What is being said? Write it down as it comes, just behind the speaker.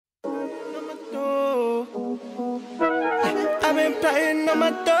plotting on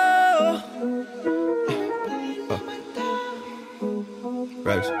my door.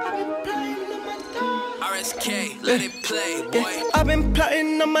 Regz. R.E.G.Z, let it play, boy. I've been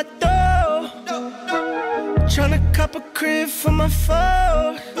plotting on my door, tryna cop a crib for my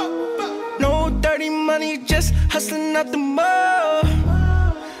phone. No dirty money, just hustling out the mall.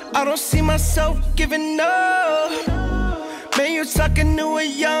 I don't see myself giving up. Man, you talking to a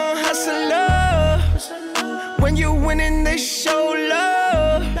young hustler. When you winning, they show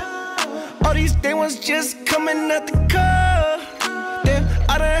love. All these day ones just coming at the car. Damn,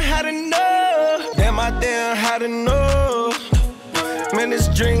 I done had enough. Damn, I done had enough. Man, this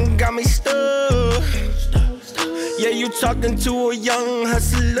drink got me stuck. Yeah, you talking to a young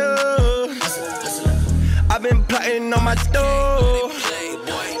hustler. I've been plotting on my door,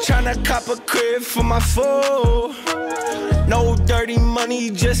 tryna cop a crib for my phone. No dirty money,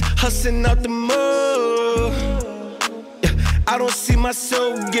 just hustling out the mud. Yeah, I don't see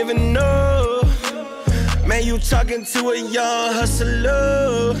myself giving up. Man, you talking to a young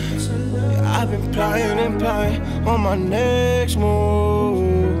hustler. Yeah, I've been plotting and plotting on my next move.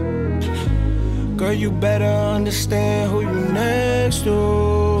 Girl, you better understand who you next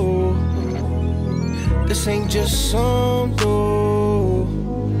to. This ain't just some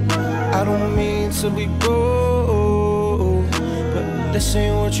dude. I don't mean to be rude, but this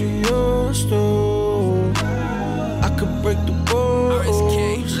ain't what you used to. I could break the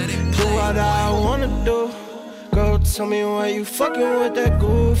rules, do what I wanna do. Girl, tell me why you fucking with that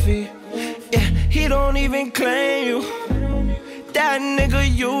goofy. Yeah, he don't even claim you. That nigga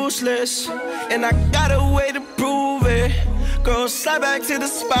useless, and I got a way to prove it. Girl, slide back to the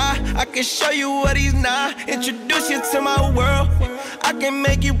spot, I can show you what he's not. Introduce you to my world, I can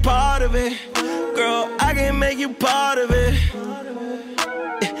make you part of it. Girl, I can make you part of it.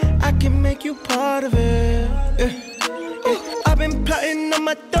 Yeah, I can make you part of it. Yeah. I've been plotting on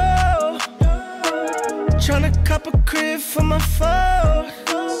my door, tryna cop a crib for my phone.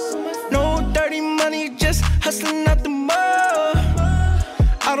 No dirty money, just hustling out the mall.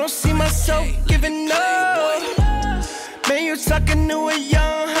 I don't see myself giving up. Man, you talking to a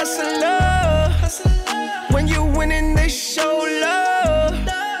young hustler. When you winning, they show love.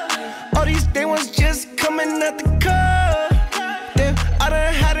 All these day ones just coming at the car. Damn, I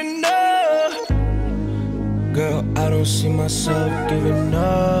done had enough. Girl, I don't see myself giving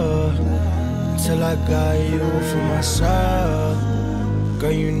up till I got you for myself.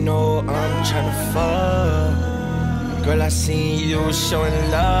 Girl, you know I'm tryna fuck. Girl, I seen you showing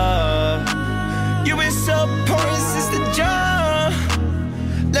love. You been so important since the jump.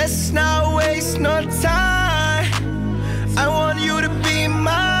 Let's not waste no time. I want you to be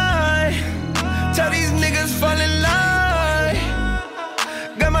mine. Tell these niggas fall in line.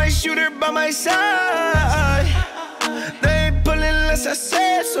 Got my shooter by my side. They ain't pulling unless I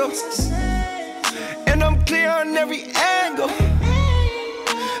say so. And I'm clear on every angle.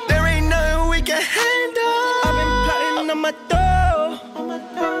 There ain't nothing we can handle. I've been plotting on my door,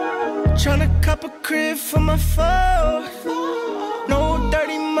 tryna cop a crib for my phone. No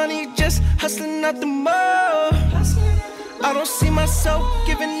dirty money, just hustling out the mall. I don't see myself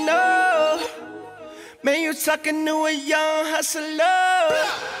giving up. Man, you talking to a young hustler.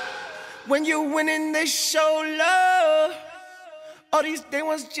 When you winning, they show love. All these day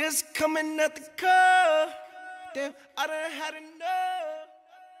ones just coming at the car. Damn, I done had enough.